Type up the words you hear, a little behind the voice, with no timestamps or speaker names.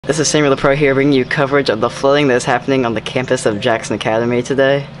This is Samuel the Pro here, bringing you coverage of the flooding that is happening on the campus of Jackson Academy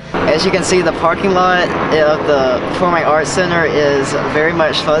today. As you can see, the parking lot of the Performing Arts Center is very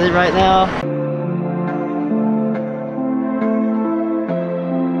much flooded right now.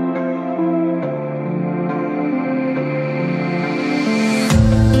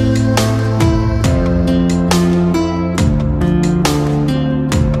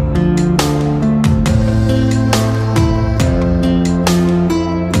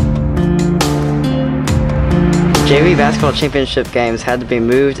 JV basketball championship games had to be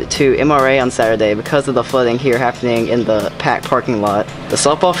moved to MRA on Saturday because of the flooding here happening in the packed parking lot. The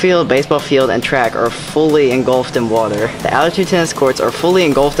softball field, baseball field, and track are fully engulfed in water. The altitude tennis courts are fully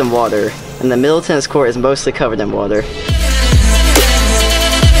engulfed in water, and the middle tennis court is mostly covered in water.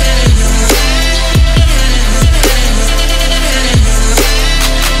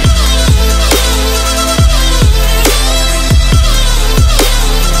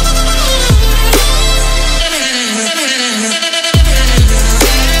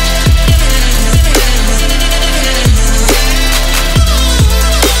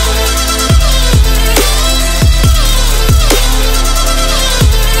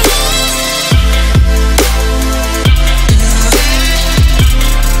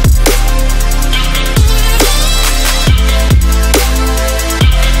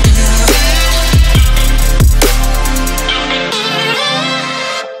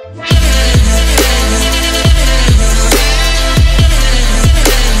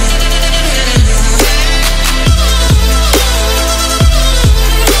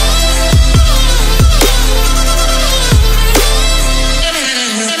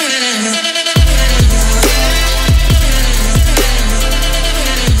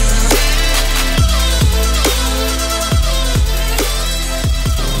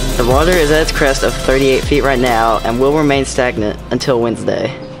 The water is at its crest of 38 feet right now and will remain stagnant until Wednesday.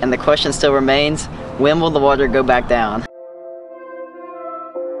 And the question still remains, when will the water go back down?